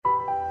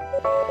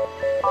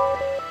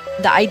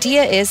The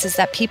idea is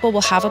that people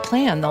will have a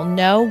plan. They'll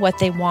know what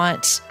they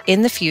want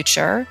in the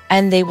future,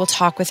 and they will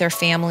talk with their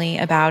family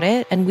about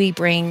it. And we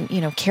bring,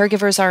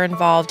 caregivers are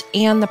involved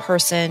and the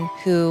person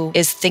who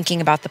is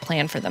thinking about the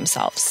plan for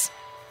themselves.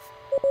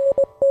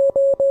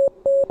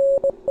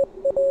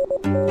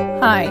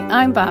 Hi,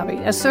 I'm Bobby,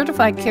 a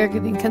certified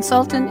caregiving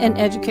consultant and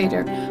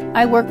educator.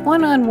 I work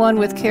one-on-one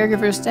with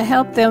caregivers to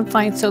help them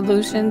find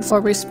solutions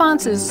or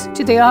responses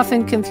to the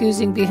often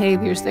confusing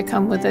behaviors that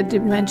come with a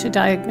dementia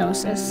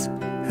diagnosis.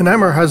 And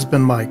I'm her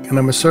husband, Mike, and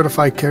I'm a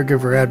certified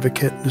caregiver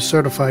advocate and a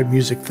certified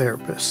music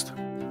therapist.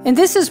 And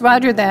this is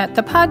Roger That,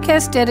 the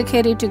podcast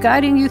dedicated to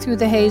guiding you through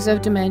the haze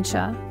of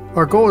dementia.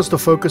 Our goal is to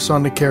focus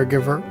on the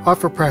caregiver,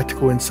 offer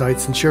practical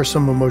insights, and share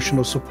some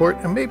emotional support,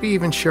 and maybe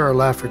even share a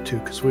laugh or two,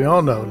 because we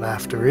all know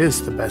laughter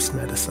is the best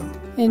medicine.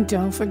 And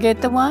don't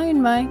forget the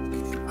wine, Mike.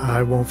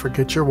 I won't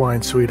forget your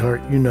wine,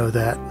 sweetheart. You know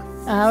that.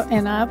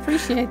 And I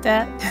appreciate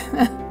that.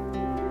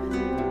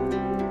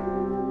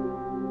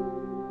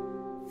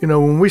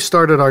 When we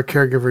started our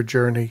caregiver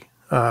journey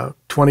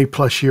 20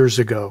 plus years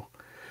ago,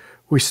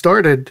 we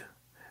started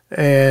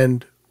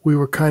and we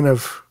were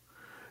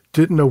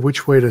didn't know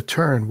which way to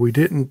turn. We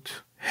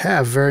didn't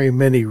have very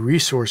many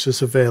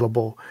resources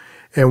available,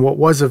 and what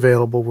was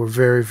available were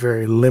very,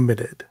 very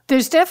limited.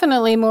 There's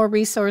definitely more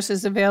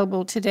resources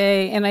available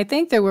today, and I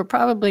think there were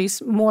probably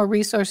more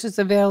resources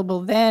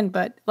available then,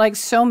 but like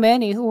so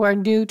many who are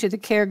new to the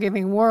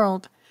caregiving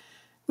world,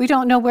 we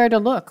don't know where to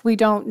look. We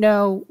don't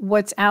know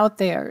what's out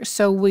there,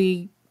 so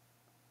we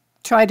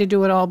try to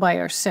do it all by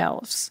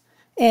ourselves.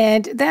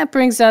 And that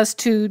brings us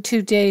to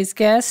today's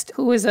guest,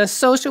 who is a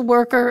social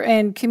worker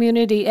and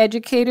community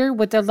educator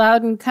with the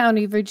Loudoun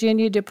County,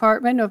 Virginia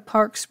Department of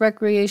Parks,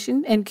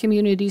 Recreation, and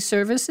Community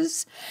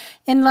Services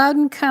and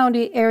Loudoun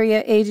County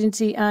Area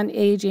Agency on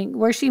Aging,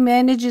 where she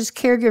manages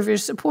caregiver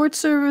support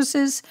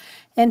services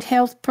and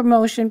health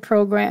promotion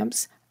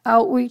programs,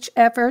 outreach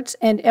efforts,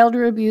 and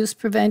elder abuse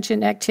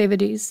prevention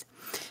activities.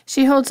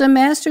 She holds a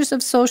Master's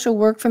of Social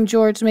Work from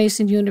George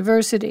Mason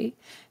University.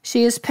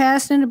 She is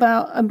passionate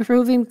about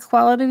improving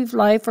quality of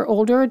life for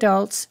older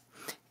adults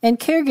and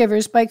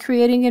caregivers by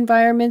creating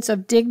environments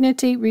of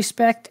dignity,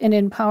 respect, and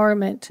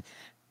empowerment.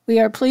 We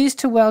are pleased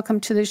to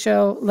welcome to the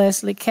show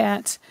Lesley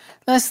Katz.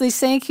 Lesley,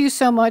 thank you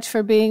so much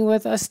for being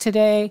with us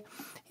today.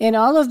 And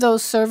all of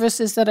those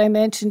services that I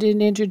mentioned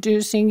in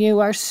introducing you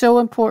are so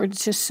important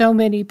to so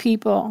many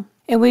people.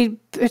 And we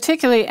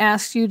particularly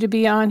asked you to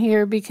be on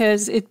here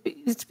because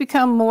it's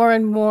become more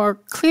and more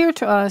clear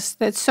to us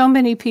that so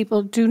many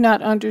people do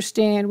not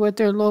understand what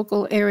their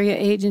local area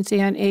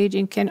agency on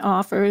aging can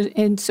offer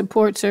in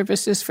support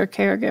services for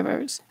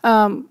caregivers.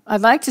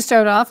 I'd like to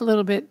start off a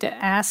little bit to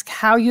ask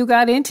how you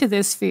got into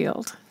this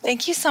field.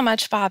 Thank you so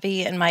much,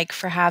 Bobby and Mike,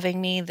 for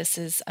having me. This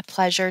is a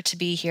pleasure to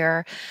be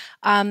here.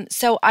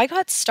 So I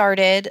got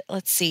started,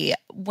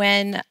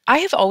 when I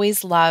have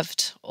always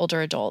loved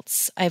older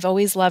adults. I've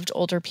always loved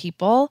older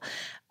people.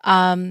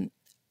 And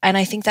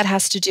I think that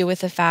has to do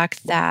with the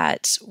fact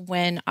that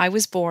when I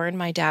was born,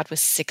 my dad was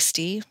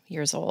 60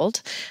 years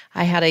old.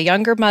 I had a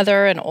younger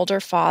mother, an older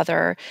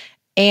father,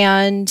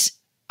 and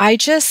I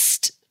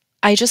just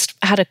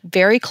had a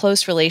very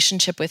close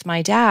relationship with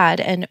my dad.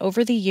 And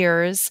over the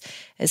years,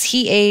 as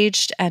he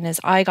aged and as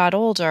I got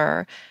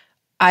older,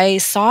 I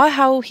saw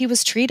how he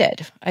was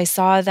treated. I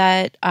saw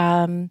that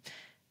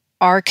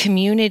our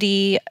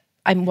community,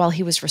 while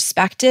he was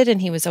respected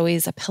and he was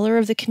always a pillar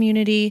of the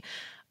community,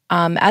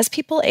 as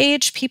people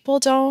age, people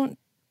don't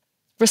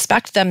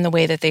respect them the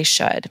way that they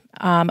should,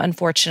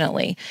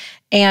 unfortunately.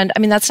 And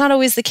that's not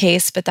always the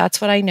case, but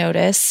that's what I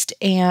noticed.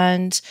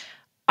 And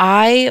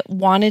I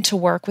wanted to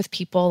work with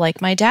people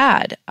like my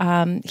dad.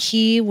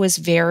 He was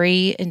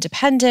very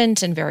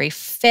independent and very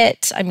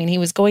fit. He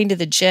was going to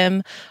the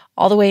gym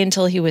all the way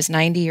until he was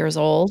 90 years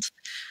old.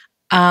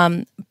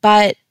 So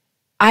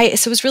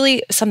it was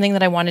really something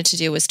that I wanted to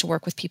do, was to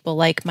work with people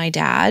like my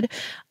dad,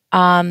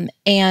 and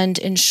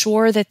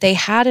ensure that they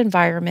had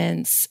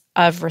environments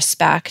of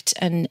respect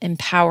and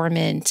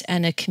empowerment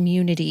and a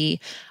community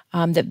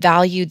that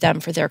valued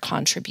them for their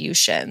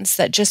contributions,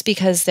 that just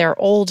because they're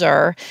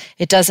older,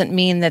 it doesn't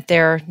mean that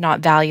they're not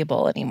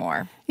valuable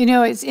anymore.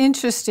 It's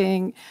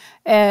interesting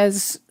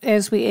as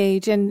we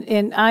age,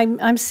 and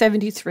I'm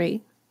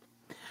 73,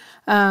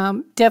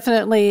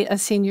 definitely a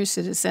senior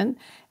citizen.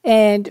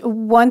 And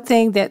one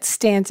thing that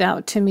stands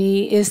out to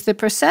me is the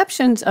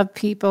perceptions of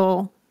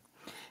people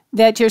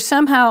that you're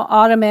somehow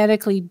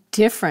automatically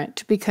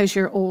different because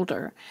you're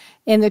older.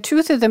 And the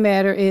truth of the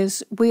matter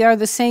is we are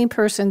the same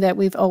person that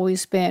we've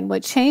always been.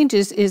 What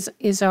changes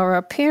is our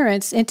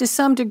appearance and to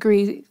some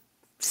degree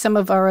some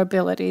of our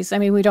abilities.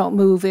 We don't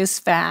move as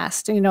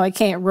fast. I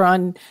can't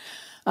run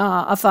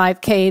a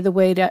 5K the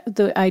way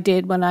that I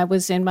did when I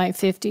was in my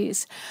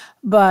 50s.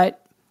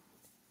 But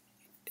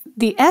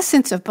the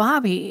essence of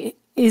Bobby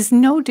is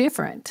no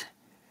different.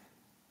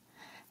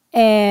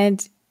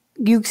 And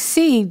you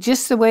see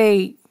just the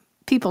way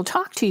people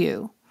talk to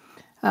you.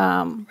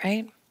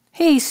 Right.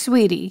 Hey,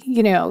 sweetie,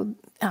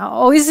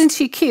 oh, isn't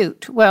she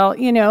cute? Well,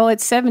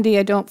 at 70,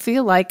 I don't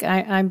feel like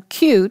I'm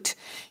cute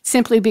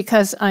simply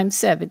because I'm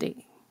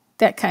 70,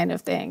 that kind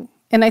of thing.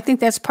 And I think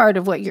that's part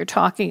of what you're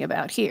talking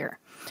about here.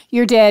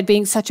 Your dad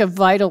being such a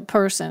vital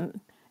person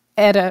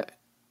at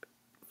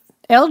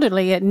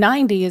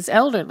 90 is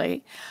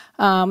elderly,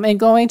 and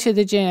going to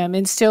the gym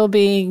and still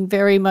being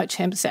very much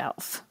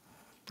himself.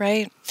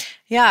 Right.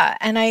 Yeah.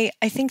 And I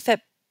think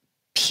that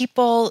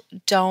people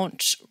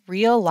don't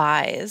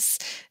realize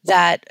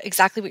that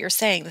exactly what you're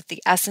saying, that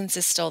the essence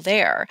is still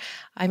there.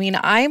 I mean,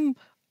 I'm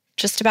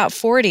just about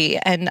 40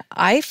 and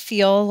I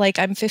feel like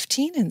I'm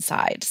 15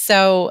 inside.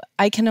 So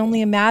I can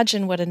only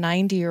imagine what a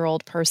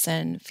 90-year-old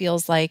person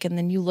feels like. And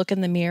then you look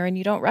in the mirror and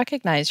you don't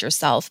recognize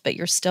yourself, but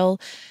you're still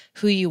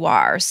who you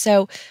are.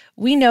 So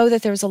we know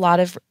that there's a lot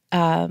of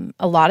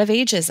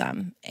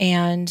ageism,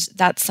 and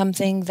that's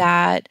something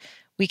that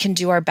we can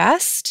do our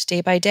best day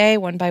by day,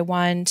 one by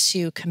one,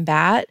 to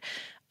combat.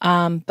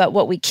 But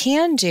what we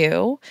can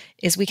do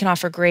is we can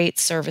offer great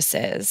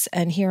services.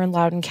 And here in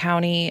Loudoun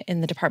County,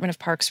 in the Department of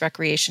Parks,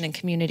 Recreation, and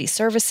Community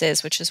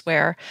Services, which is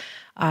where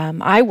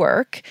I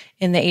work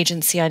in the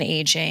Agency on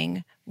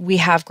Aging, we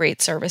have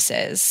great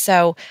services.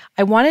 So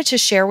I wanted to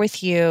share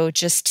with you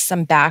just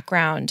some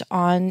background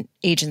on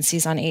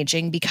agencies on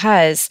aging,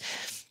 because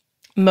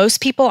most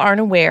people aren't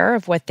aware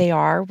of what they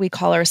are. We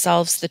call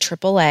ourselves the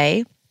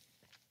AAA.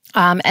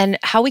 And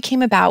how we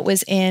came about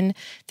was in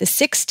the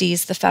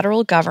 60s, the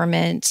federal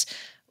government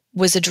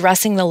was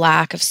addressing the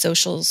lack of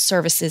social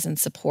services and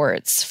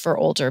supports for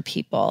older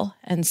people.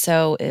 And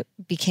so it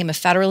became a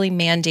federally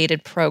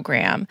mandated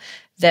program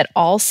that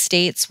all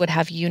states would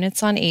have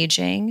units on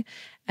aging,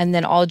 and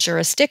then all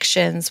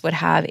jurisdictions would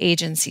have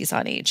agencies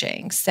on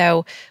aging.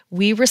 So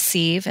we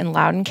receive, in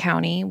Loudoun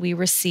County, we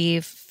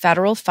receive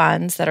federal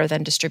funds that are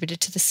then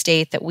distributed to the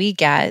state that we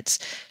get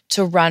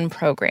to run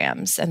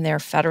programs, and they're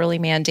federally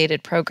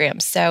mandated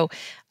programs. So,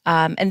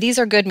 and these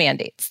are good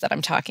mandates that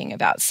I'm talking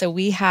about. So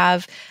we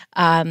have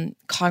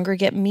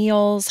congregate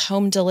meals,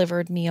 home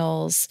delivered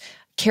meals,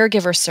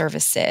 caregiver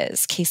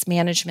services, case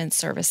management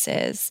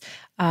services.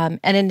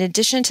 And in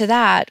addition to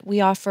that, we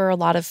offer a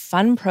lot of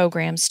fun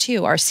programs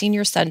too. Our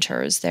senior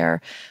centers,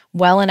 they're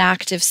well and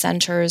active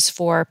centers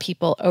for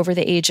people over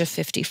the age of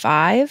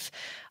 55.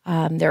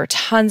 There are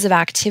tons of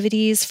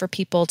activities for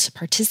people to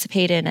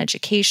participate in,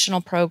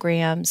 educational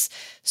programs,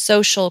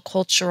 social,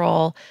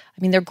 cultural.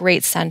 I mean, they're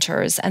great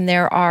centers. And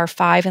there are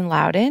 5 in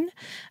Loudoun.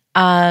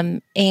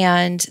 And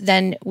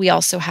then we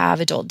also have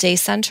adult day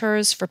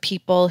centers for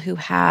people who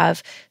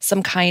have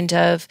some kind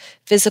of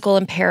physical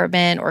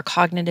impairment or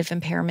cognitive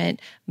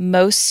impairment.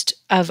 Most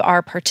of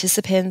our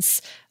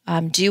participants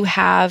do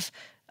have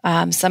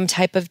some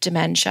type of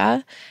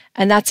dementia,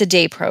 and that's a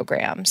day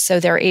program.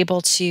 So they're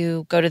able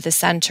to go to the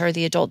center,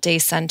 the adult day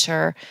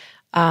center,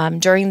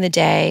 during the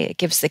day. It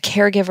gives the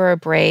caregiver a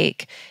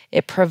break.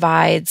 It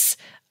provides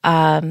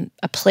a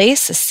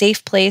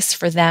safe place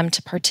for them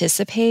to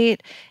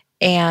participate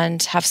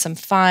and have some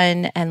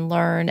fun and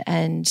learn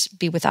and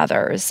be with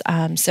others.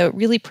 So it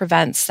really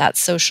prevents that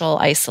social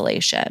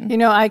isolation.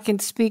 I can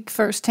speak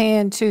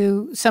firsthand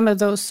to some of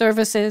those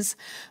services.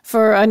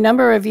 For a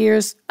number of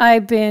years,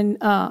 I've been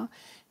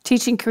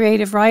teaching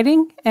creative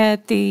writing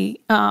at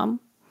the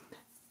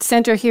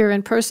center here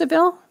in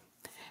Purcellville.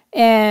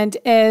 And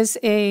as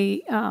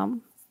a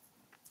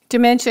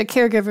dementia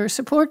caregiver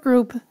support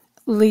group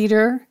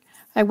leader,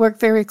 I work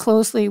very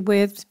closely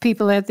with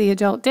people at the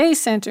Adult Day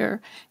Center,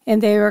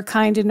 and they are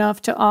kind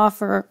enough to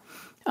offer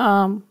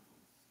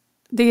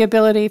the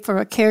ability for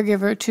a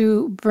caregiver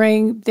to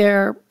bring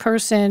their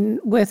person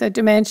with a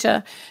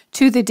dementia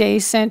to the day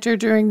center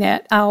during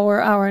that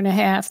hour and a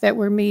half that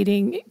we're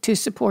meeting to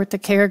support the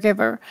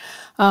caregiver.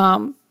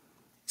 I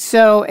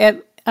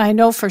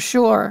know for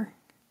sure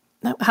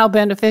how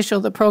beneficial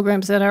the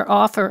programs that are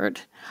offered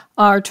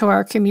are to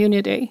our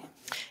community.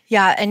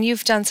 Yeah, and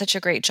you've done such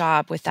a great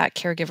job with that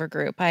caregiver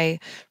group. I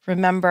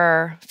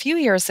remember a few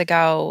years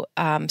ago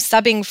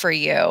subbing for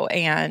you,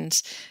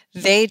 and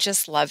they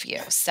just love you.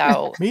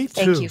 So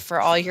thank you for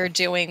all you're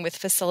doing with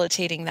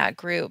facilitating that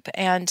group.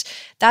 And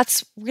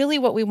that's really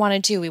what we want to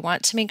do. We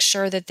want to make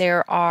sure that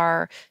there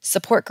are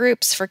support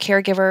groups for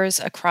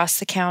caregivers across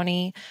the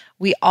county.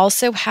 We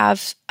also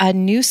have a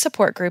new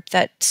support group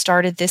that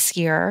started this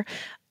year.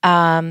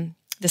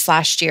 This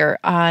last year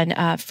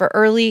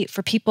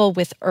for people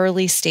with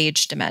early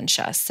stage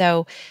dementia.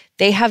 So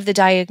they have the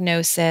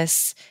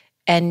diagnosis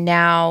and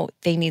now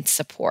they need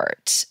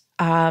support.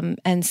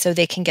 And so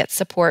they can get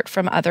support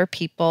from other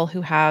people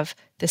who have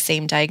the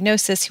same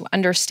diagnosis, who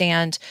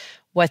understand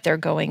what they're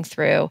going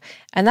through.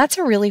 And that's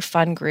a really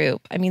fun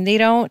group. I mean, they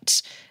don't,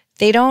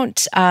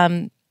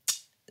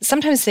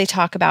 sometimes they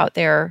talk about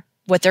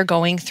what they're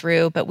going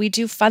through, but we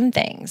do fun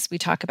things. We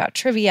talk about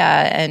trivia,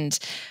 and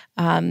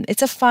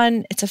it's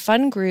a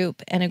fun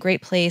group and a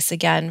great place,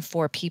 again,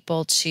 for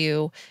people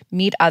to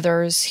meet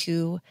others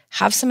who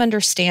have some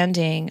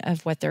understanding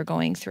of what they're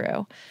going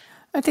through.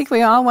 I think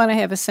we all want to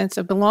have a sense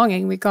of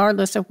belonging,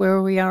 regardless of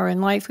where we are in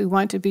life. We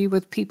want to be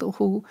with people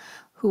who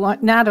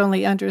not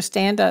only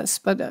understand us,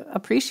 but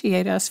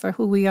appreciate us for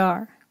who we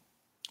are.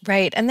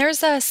 Right. And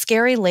there's a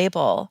scary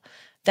label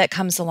that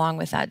comes along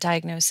with that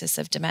diagnosis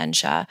of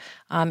dementia.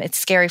 It's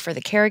scary for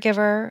the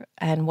caregiver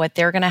and what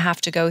they're going to have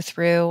to go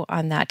through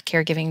on that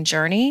caregiving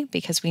journey,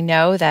 because we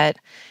know that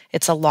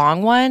it's a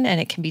long one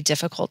and it can be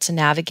difficult to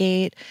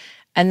navigate.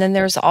 And then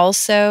there's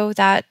also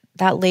that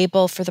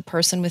label for the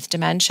person with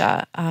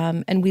dementia.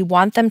 And we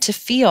want them to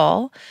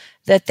feel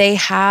that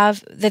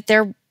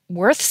they're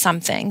worth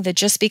something, that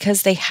just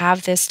because they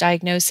have this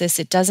diagnosis,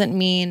 it doesn't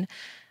mean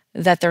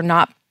that they're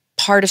not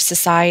part of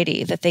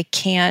society, that they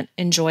can't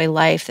enjoy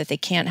life, that they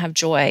can't have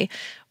joy.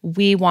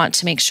 We want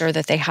to make sure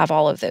that they have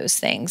all of those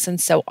things. And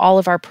so all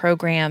of our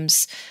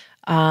programs,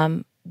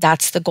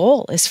 that's the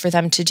goal, is for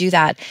them to do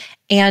that.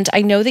 And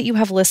I know that you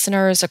have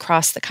listeners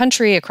across the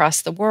country,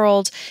 across the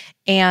world.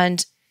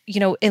 And,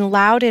 in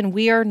Loudoun,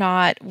 we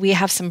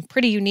have some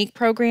pretty unique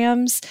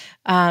programs,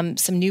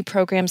 some new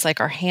programs like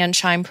our hand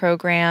chime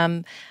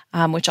program,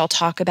 which I'll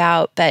talk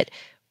about. But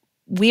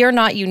we are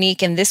not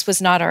unique, and this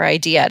was not our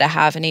idea to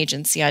have an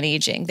agency on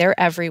aging. They're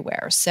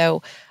everywhere.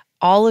 So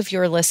all of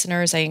your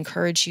listeners, I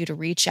encourage you to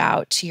reach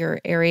out to your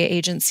area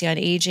agency on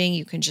aging.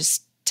 You can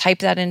just type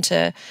that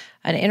into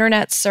an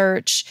internet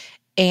search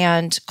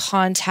and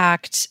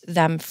contact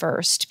them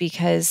first,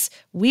 because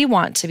we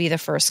want to be the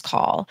first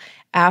call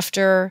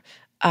after.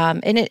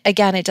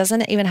 It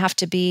doesn't even have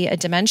to be a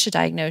dementia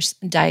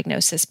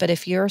diagnosis, but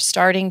if you're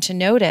starting to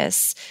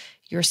notice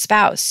your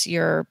spouse,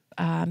 your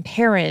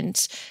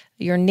parent,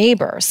 your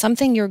neighbor,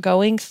 something you're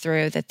going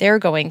through, that they're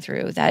going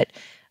through, that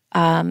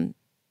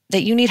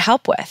you need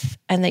help with,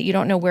 and that you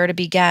don't know where to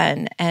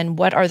begin and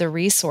what are the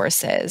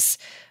resources,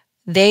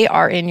 they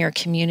are in your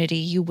community.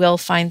 You will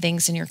find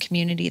things in your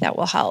community that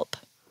will help.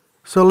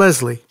 So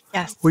Lesley,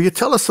 yes, will you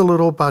tell us a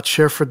little about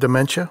Share for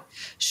Dementia?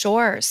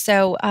 Sure.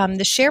 So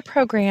the SHARE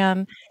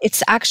program,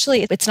 it's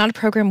not a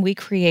program we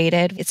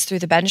created. It's through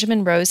the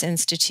Benjamin Rose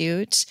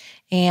Institute,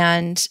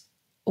 and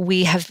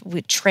we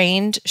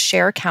trained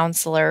SHARE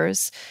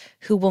counselors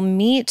who will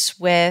meet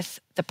with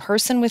the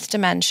person with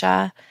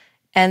dementia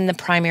and the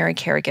primary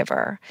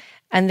caregiver.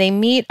 And they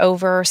meet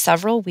over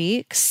several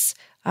weeks.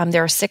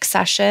 There are 6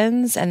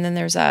 sessions, and then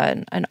there's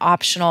an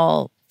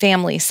optional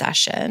family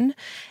session.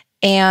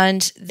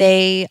 And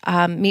they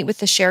meet with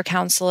the SHARE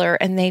counselor,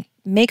 and they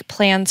make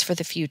plans for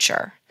the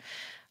future.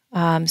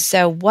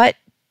 So what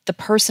the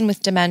person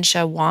with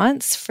dementia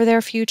wants for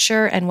their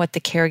future and what the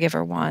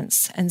caregiver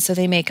wants. And so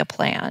they make a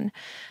plan.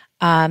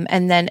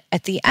 And then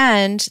at the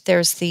end,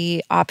 there's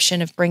the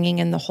option of bringing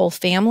in the whole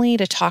family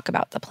to talk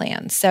about the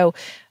plan. So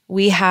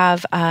we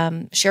have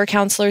SHARE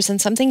counselors,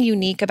 and something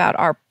unique about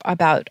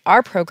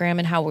our program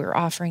and how we're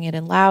offering it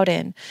in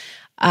Loudoun.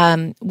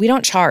 We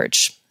don't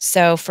charge.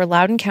 So for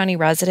Loudoun County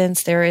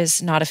residents, there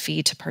is not a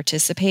fee to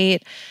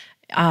participate.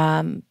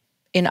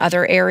 In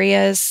other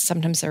areas,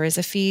 sometimes there is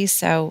a fee.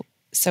 So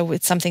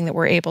it's something that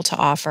we're able to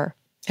offer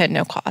at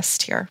no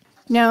cost here.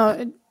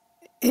 Now,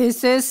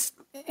 is this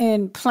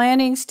in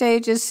planning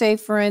stages? Say,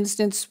 for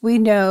instance, we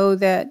know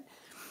that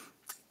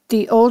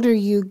the older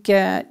you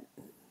get,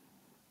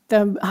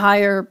 the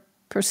higher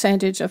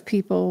percentage of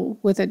people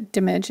with a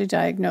dementia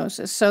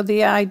diagnosis. So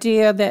the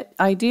idea that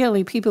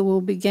ideally people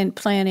will begin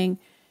planning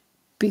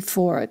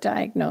before a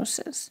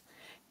diagnosis.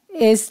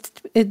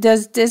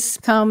 Does this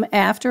come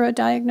after a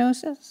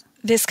diagnosis?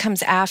 This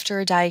comes after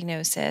a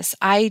diagnosis,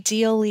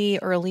 ideally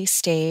early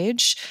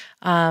stage.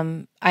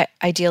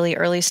 Ideally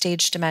early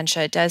stage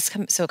dementia does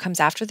come, so it comes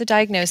after the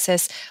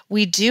diagnosis.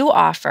 We do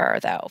offer,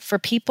 though, for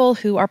people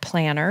who are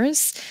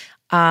planners.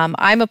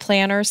 I'm a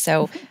planner,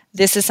 so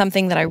this is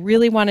something that I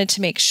really wanted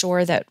to make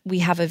sure that we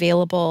have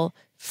available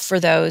for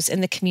those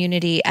in the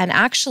community. And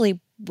actually,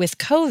 with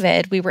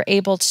COVID, we were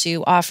able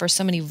to offer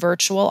so many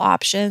virtual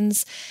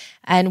options,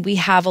 and we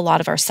have a lot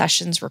of our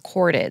sessions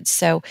recorded.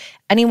 So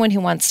anyone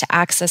who wants to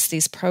access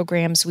these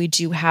programs, we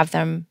do have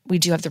them. We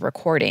do have the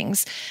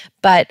recordings,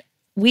 but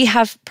we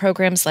have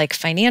programs like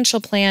financial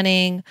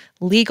planning,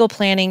 legal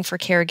planning for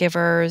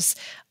caregivers.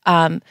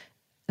 The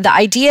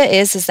idea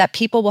is that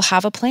people will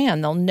have a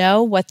plan. They'll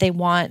know what they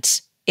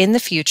want in the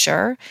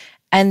future,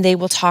 and they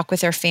will talk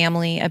with their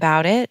family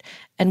about it.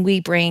 And we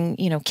bring,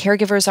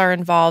 caregivers are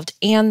involved,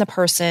 and the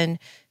person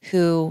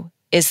who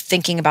is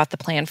thinking about the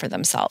plan for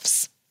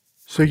themselves.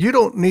 So you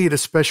don't need a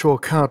special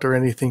account or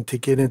anything to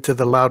get into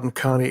the Loudoun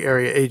County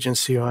Area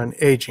Agency on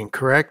Aging,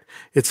 correct?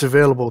 It's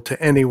available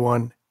to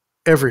anyone,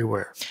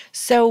 everywhere.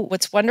 So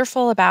what's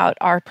wonderful about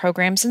our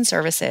programs and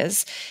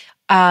services,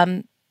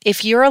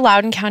 if you're a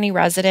Loudoun County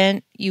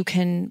resident, you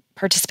can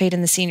participate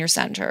in the senior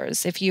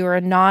centers. If you are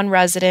a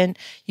non-resident,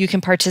 you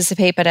can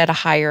participate, but at a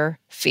higher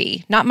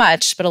fee. Not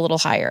much, but a little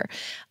higher.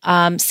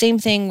 Same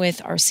thing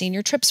with our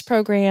senior trips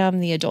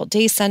program, the adult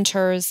day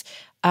centers.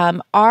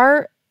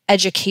 Our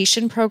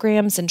education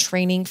programs and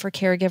training for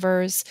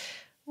caregivers,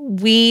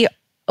 we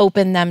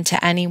open them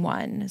to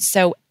anyone.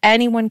 So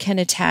anyone can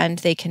attend.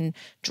 They can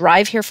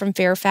drive here from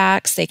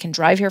Fairfax. They can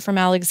drive here from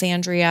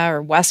Alexandria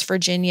or West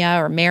Virginia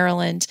or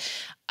Maryland.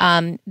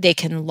 They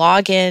can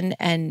log in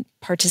and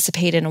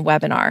participate in a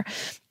webinar.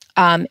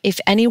 If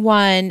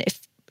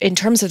in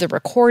terms of the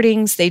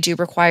recordings, they do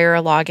require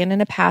a login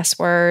and a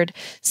password.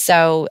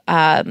 So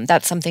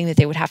that's something that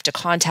they would have to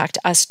contact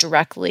us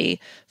directly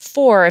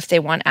for if they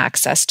want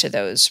access to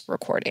those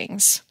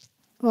recordings.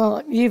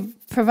 Well, you've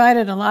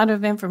provided a lot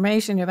of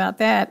information about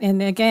that.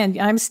 And again,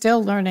 I'm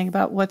still learning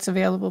about what's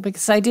available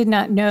because I did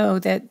not know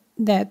that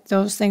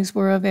those things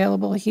were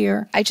available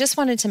here. I just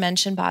wanted to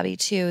mention, Bobby,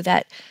 too,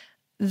 that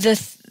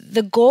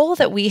the goal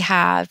that we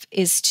have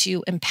is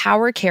to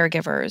empower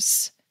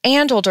caregivers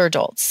and older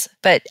adults.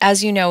 But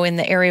as you know, in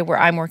the area where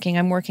I'm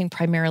working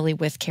primarily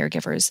with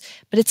caregivers,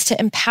 but it's to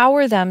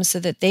empower them so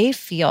that they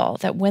feel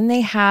that when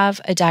they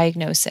have a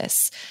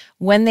diagnosis,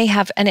 when they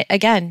have, and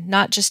again,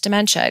 not just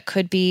dementia, it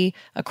could be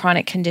a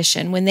chronic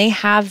condition, when they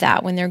have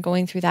that, when they're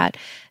going through that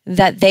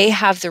they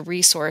have the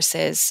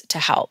resources to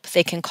help.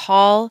 They can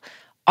call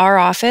our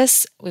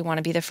office. We want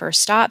to be the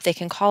first stop. They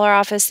can call our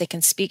office. They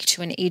can speak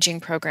to an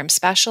aging program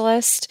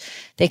specialist.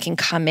 They can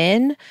come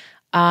in.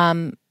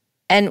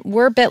 And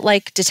we're a bit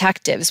like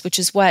detectives, which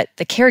is what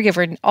the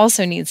caregiver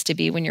also needs to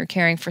be when you're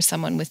caring for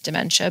someone with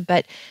dementia.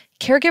 But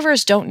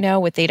caregivers don't know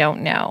what they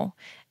don't know.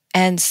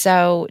 And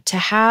so to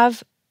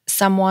have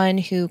someone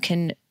who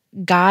can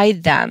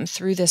guide them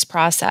through this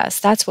process,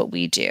 that's what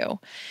we do.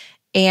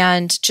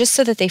 And just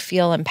so that they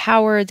feel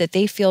empowered, that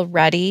they feel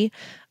ready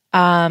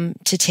to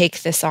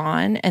take this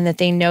on, and that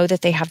they know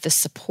that they have the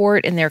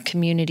support in their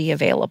community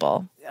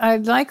available. I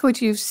like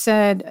what you've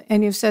said,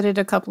 and you've said it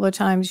a couple of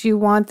times. You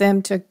want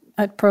them to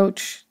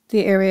approach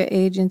the area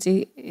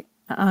agency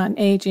on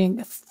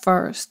aging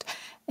first,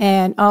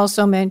 and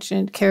also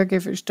mentioned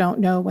caregivers don't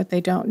know what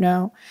they don't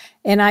know.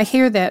 And I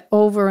hear that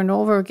over and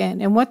over again.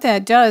 And what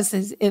that does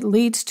is it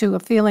leads to a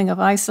feeling of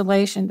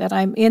isolation, that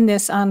I'm in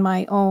this on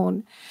my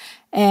own.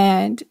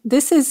 And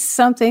this is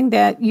something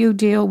that you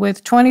deal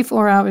with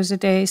 24 hours a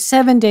day,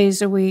 7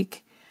 days a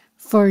week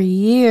for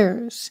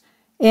years.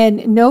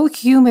 And no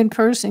human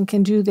person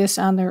can do this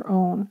on their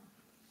own.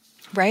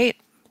 Right.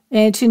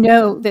 And to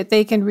know that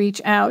they can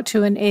reach out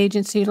to an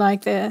agency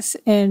like this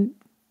and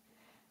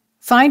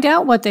find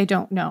out what they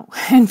don't know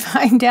and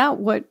find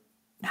out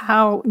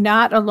how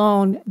not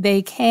alone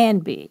they can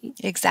be.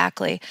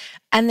 Exactly.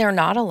 And they're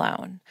not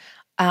alone.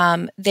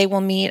 They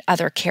will meet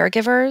other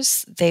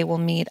caregivers. They will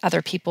meet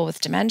other people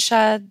with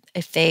dementia.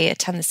 If they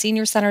attend the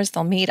senior centers,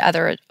 they'll meet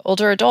other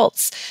older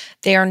adults.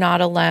 They are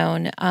not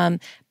alone.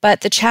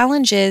 But the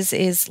challenge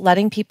is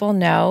letting people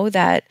know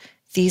that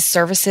these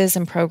services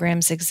and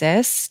programs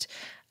exist.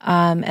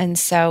 And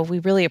so we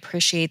really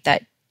appreciate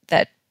that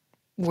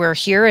we're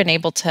here and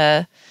able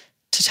to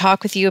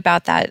talk with you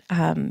about that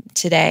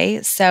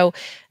today. So,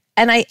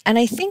 and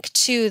I think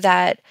too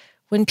that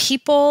when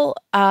people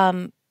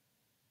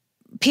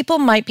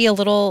might be a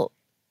little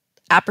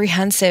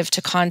apprehensive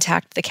to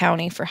contact the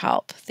county for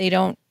help. They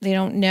don't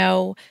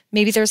know.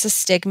 Maybe there's a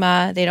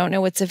stigma. They don't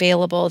know what's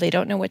available. They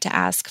don't know what to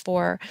ask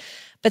for.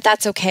 But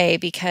that's okay,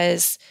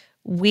 because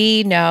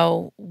we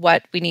know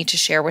what we need to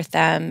share with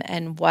them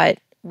and what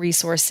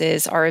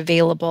resources are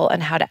available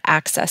and how to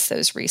access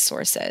those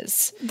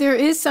resources. There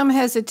is some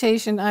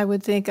hesitation, I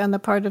would think, on the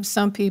part of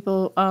some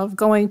people of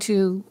going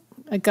to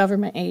a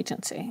government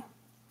agency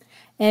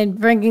and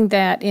bringing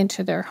that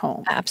into their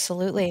home.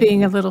 Absolutely.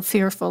 Being a little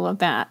fearful of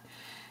that.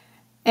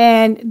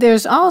 And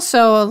there's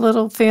also a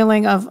little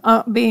feeling of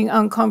being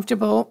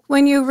uncomfortable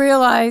when you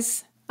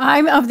realize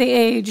I'm of the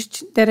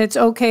age that it's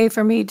okay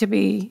for me to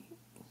be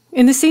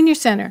in the senior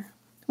center.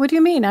 What do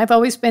you mean? I've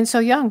always been so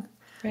young.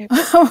 Right.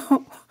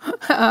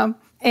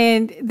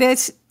 And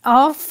that's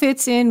all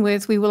fits in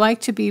with, we would like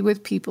to be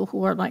with people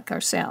who are like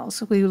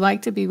ourselves. We would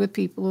like to be with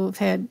people who have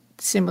had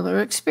similar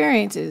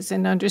experiences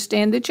and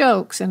understand the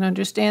jokes and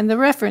understand the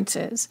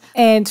references.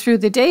 And through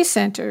the day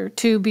center,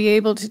 to be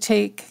able to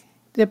take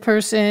the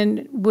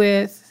person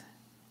with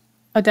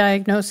a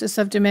diagnosis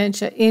of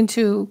dementia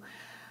into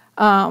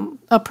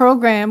a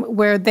program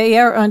where they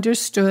are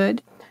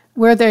understood,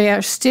 where they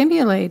are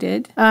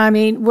stimulated. I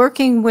mean,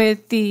 working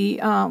with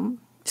the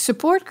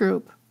support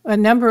group, a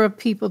number of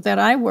people that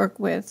I work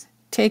with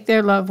take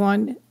their loved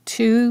one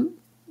to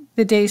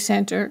the day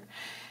center,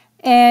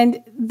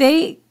 and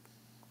they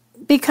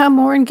become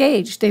more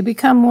engaged. They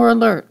become more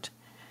alert.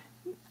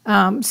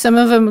 Some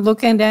of them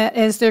look at that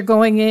as they're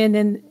going in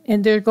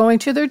and they're going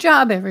to their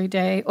job every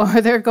day,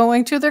 or they're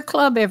going to their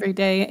club every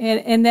day,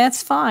 and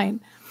that's fine.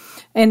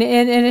 And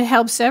it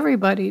helps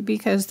everybody,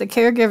 because the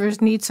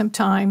caregivers need some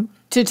time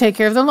to take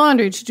care of the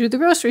laundry, to do the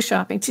grocery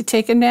shopping, to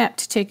take a nap,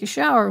 to take a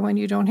shower when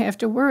you don't have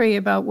to worry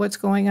about what's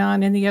going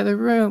on in the other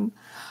room.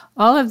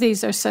 All of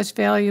these are such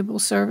valuable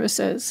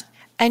services.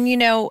 And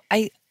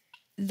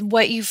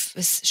what you've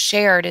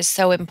shared is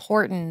so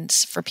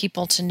important for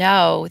people to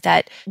know,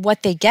 that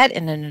what they get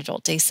in an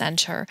adult day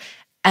center.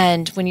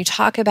 And when you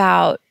talk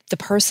about the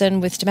person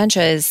with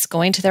dementia is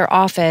going to their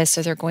office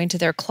or they're going to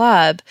their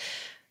club,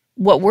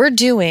 what we're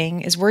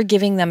doing is we're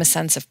giving them a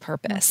sense of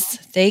purpose.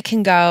 They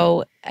can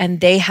go and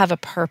they have a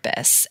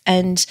purpose.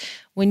 And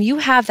when you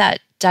have that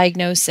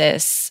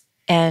diagnosis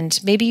and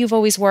maybe you've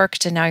always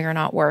worked and now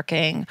you're not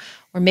working,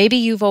 or maybe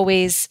you've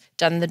always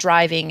done the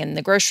driving and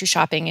the grocery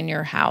shopping in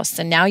your house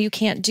and now you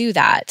can't do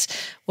that.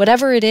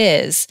 Whatever it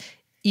is,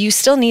 you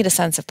still need a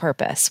sense of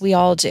purpose. We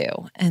all do.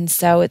 And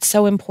so it's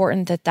so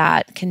important that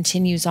that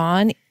continues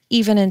on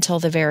even until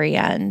the very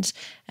end.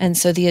 And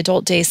so the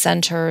adult day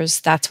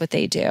centers, that's what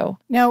they do.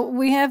 Now,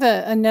 we have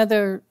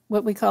another,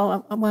 what we call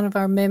one of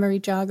our memory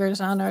joggers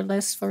on our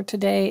list for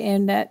today,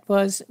 and that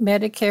was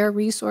Medicare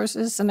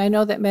resources. And I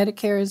know that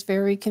Medicare is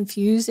very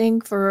confusing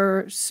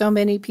for so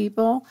many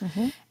people.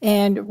 Mm-hmm.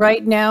 And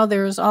right now,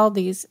 there's all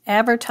these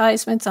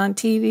advertisements on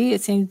TV.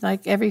 It seems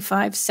like every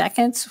 5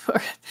 seconds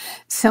where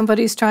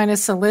somebody's trying to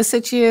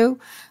solicit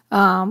you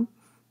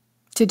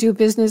to do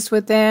business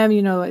with them.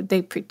 You know,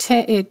 they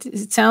pretend,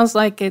 it sounds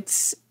like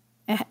it's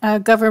a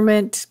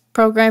government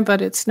program,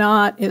 but it's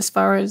not, as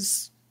far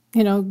as,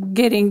 you know,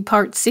 getting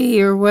Part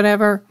C or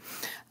whatever.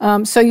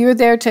 So you're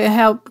there to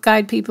help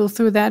guide people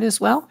through that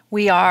as well?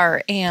 We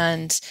are.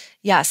 And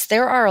yes,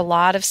 there are a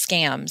lot of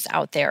scams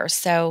out there.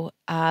 So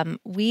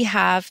we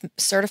have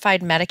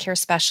certified Medicare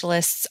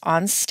specialists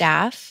on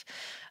staff.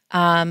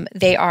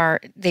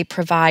 They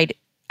provide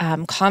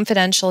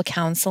confidential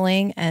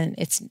counseling, and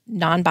it's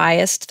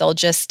non-biased. They'll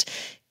just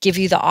give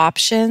you the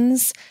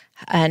options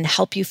and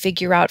help you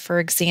figure out, for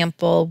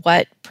example,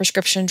 what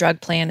prescription drug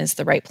plan is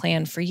the right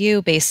plan for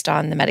you based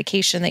on the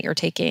medication that you're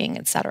taking,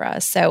 et cetera.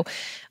 So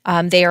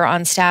they are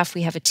on staff.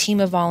 We have a team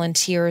of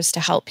volunteers to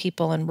help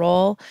people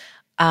enroll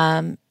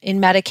in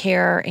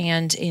Medicare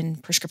and in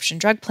prescription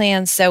drug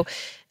plans. So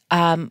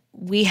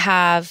we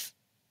have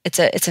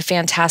it's a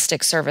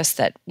fantastic service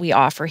that we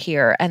offer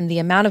here, and the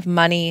amount of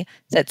money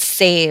that's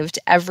saved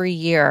every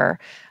year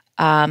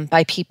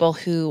by people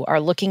who are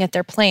looking at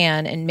their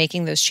plan and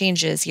making those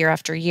changes year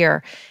after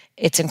year,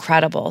 it's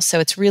incredible.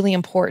 So it's really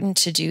important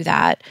to do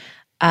that.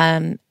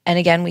 And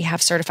again, we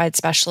have certified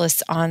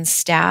specialists on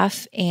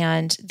staff,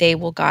 and they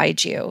will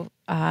guide you.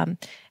 And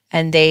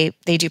they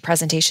do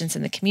presentations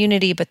in the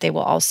community, but they will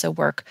also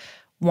work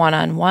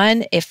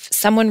one-on-one. If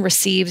someone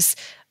receives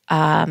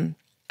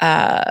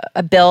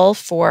a bill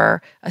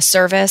for a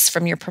service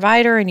from your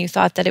provider and you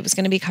thought that it was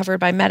going to be covered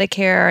by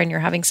Medicare and you're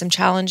having some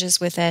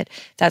challenges with it,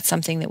 that's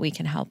something that we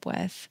can help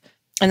with.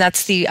 And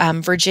that's the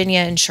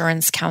Virginia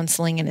Insurance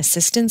Counseling and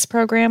Assistance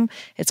Program.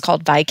 It's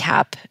called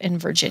VICAP in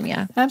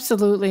Virginia.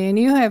 Absolutely. And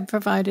you have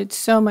provided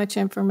so much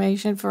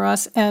information for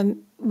us.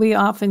 And we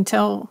often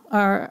tell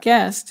our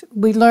guests,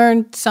 we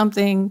learned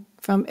something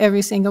from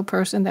every single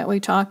person that we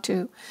talked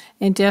to,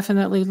 and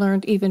definitely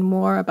learned even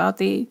more about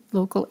the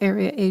local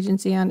area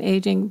agency on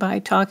aging by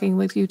talking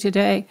with you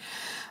today.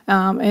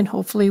 And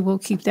hopefully we'll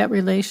keep that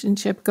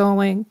relationship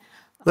going.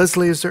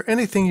 Lesley, is there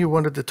anything you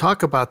wanted to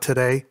talk about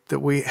today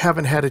that we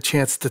haven't had a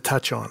chance to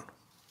touch on?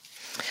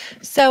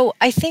 So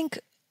I think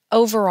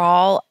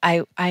overall,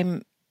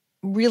 I'm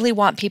really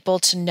want people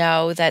to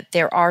know that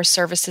there are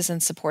services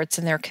and supports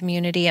in their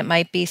community. It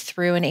might be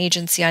through an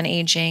agency on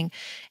aging.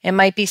 It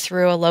might be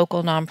through a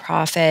local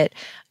nonprofit.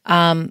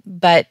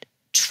 But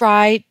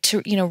try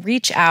to,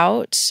 reach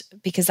out,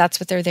 because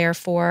that's what they're there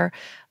for.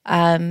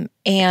 And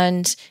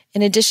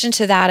in addition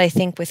to that, I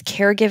think with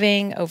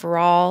caregiving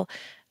overall,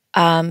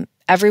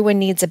 everyone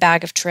needs a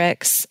bag of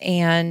tricks,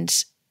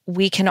 and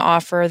we can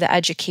offer the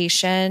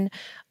education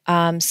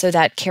so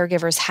that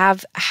caregivers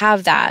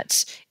have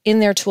that in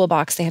their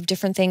toolbox. They have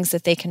different things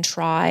that they can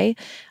try,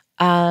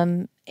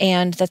 and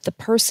that the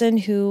person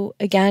who,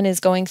 again, is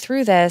going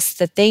through this,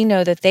 that they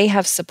know that they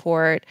have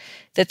support,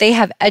 that they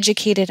have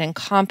educated and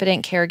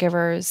competent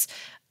caregivers,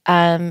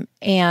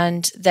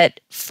 and that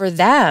for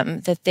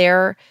them, that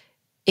there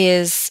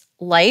is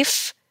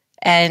life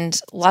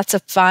and lots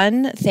of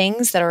fun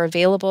things that are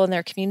available in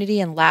their community.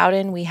 In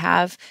Loudoun, we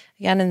have,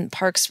 again, in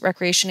Parks,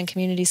 Recreation, and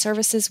Community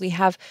Services, we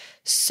have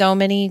so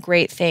many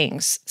great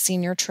things.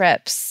 Senior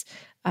trips.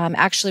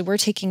 Actually, we're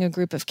taking a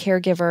group of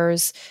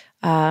caregivers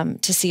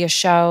to see a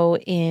show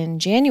in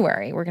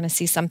January. We're going to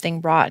see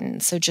Something Rotten.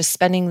 So just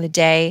spending the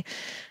day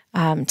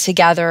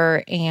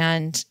together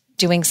and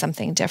doing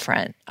something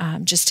different,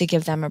 just to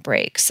give them a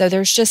break. So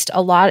there's just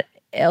a lot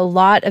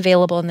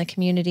available in the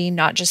community,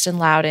 not just in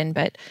Loudoun,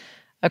 but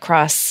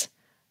across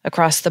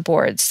the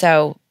board.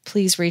 So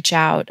please reach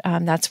out.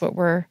 That's what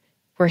we're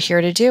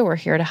here to do. We're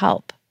here to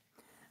help.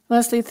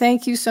 Lesley,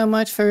 thank you so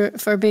much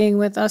for being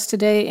with us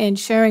today and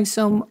sharing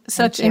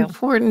such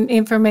important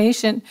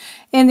information.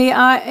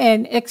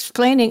 And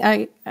explaining,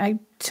 I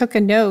took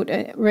a note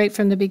right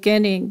from the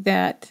beginning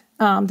that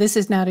this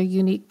is not a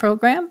unique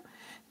program.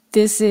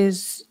 This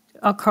is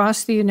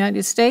across the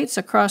United States,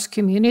 across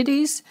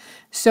communities.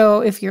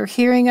 So if you're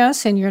hearing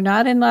us and you're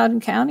not in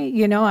Loudoun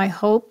County, I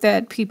hope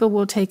that people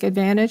will take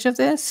advantage of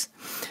this.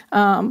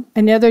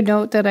 Another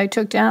note that I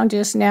took down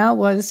just now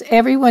was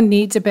everyone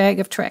needs a bag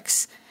of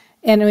tricks.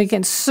 And we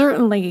can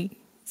certainly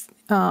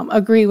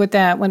agree with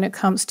that when it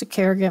comes to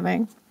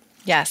caregiving.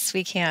 Yes,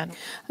 we can.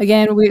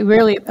 Again, we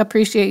really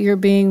appreciate your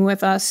being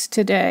with us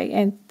today.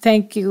 And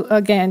thank you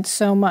again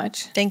so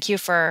much. Thank you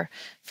for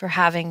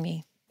having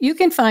me. You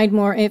can find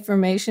more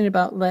information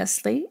about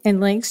Lesley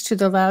and links to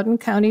the Loudoun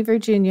County,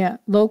 Virginia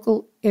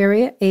local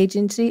Area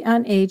Agency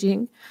on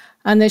Aging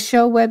on the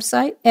show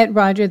website at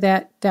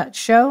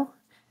rogerthat.show.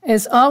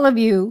 As all of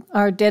you,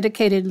 our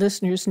dedicated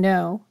listeners,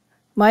 know,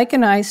 Mike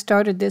and I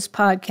started this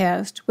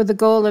podcast with the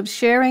goal of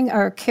sharing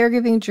our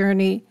caregiving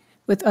journey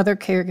with other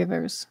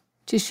caregivers,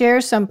 to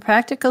share some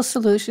practical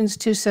solutions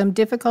to some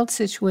difficult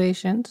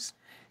situations,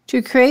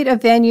 to create a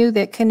venue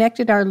that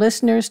connected our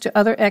listeners to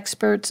other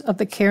experts of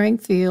the caring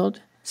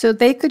field so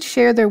they could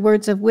share their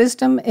words of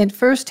wisdom and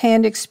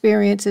firsthand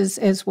experiences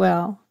as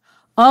well.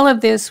 All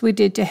of this we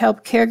did to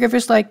help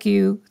caregivers like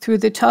you through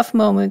the tough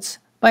moments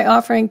by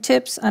offering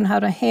tips on how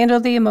to handle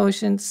the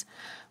emotions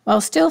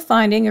while still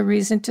finding a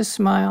reason to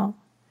smile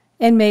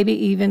and maybe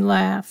even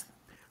laugh.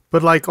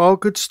 But like all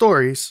good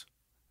stories,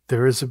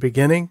 there is a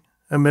beginning,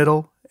 a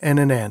middle, and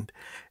an end.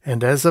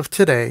 And as of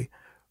today,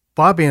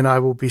 Bobby and I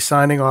will be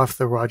signing off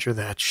the Roger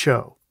That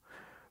Show.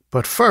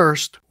 But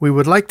first, we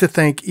would like to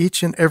thank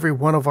each and every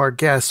one of our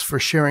guests for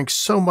sharing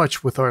so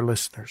much with our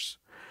listeners,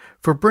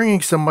 for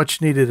bringing some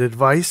much-needed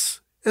advice,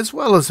 as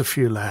well as a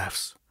few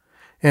laughs.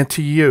 And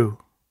to you,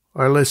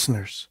 our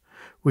listeners,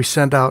 we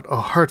send out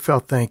a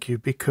heartfelt thank you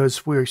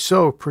because we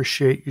so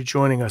appreciate you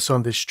joining us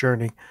on this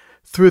journey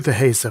through the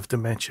haze of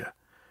dementia.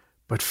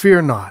 But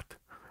fear not,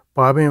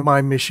 Bobby and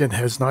my mission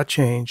has not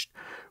changed.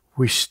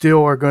 We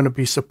still are going to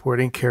be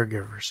supporting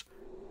caregivers.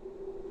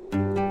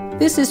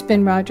 This has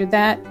been Roger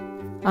That.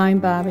 I'm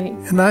Bobby.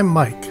 And I'm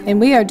Mike. And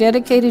we are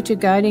dedicated to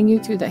guiding you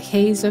through the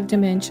haze of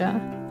dementia.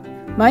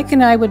 Mike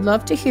and I would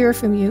love to hear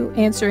from you,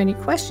 answer any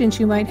questions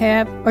you might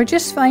have, or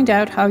just find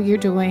out how you're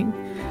doing.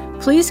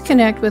 Please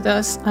connect with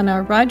us on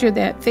our Roger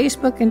That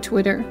Facebook and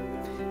Twitter.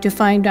 To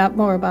find out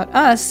more about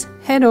us,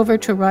 head over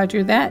to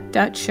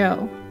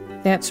rogerthat.show.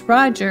 That's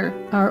Roger,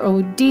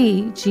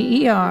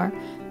 R-O-D-G-E-R,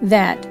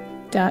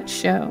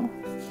 that.show.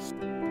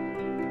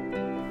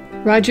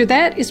 Roger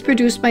That is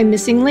produced by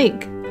Missing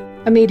Link,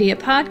 a media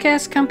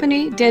podcast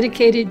company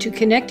dedicated to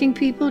connecting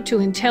people to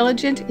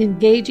intelligent,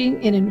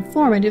 engaging, and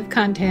informative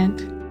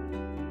content.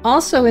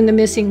 Also in the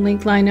Missing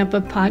Link lineup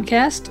of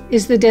podcasts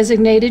is the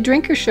Designated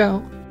Drinker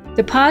Show,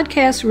 the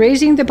podcast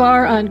raising the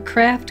bar on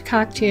craft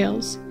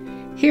cocktails.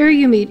 Here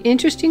you meet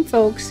interesting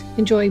folks,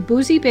 enjoy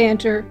boozy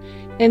banter,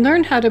 and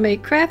learn how to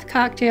make craft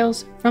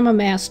cocktails from a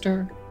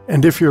master.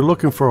 And if you're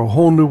looking for a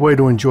whole new way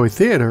to enjoy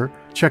theater,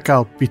 check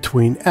out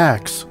Between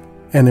Acts,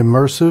 an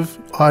immersive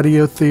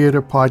audio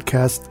theater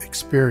podcast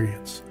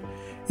experience.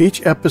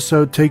 Each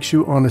episode takes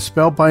you on a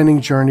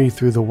spellbinding journey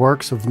through the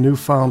works of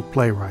newfound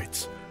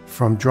playwrights,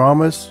 from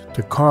dramas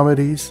to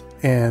comedies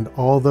and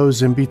all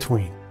those in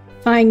between.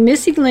 Find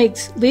Missing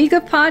Link's League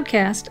of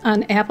Podcasts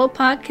on Apple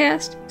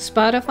Podcast,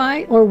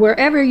 Spotify, or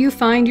wherever you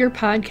find your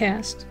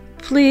podcast.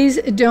 Please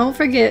don't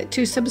forget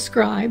to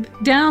subscribe,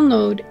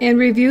 download, and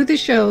review the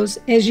shows,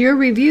 as your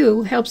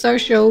review helps our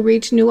show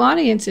reach new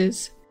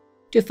audiences.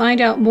 To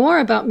find out more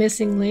about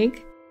Missing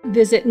Link,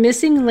 visit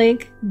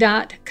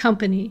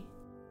missinglink.company.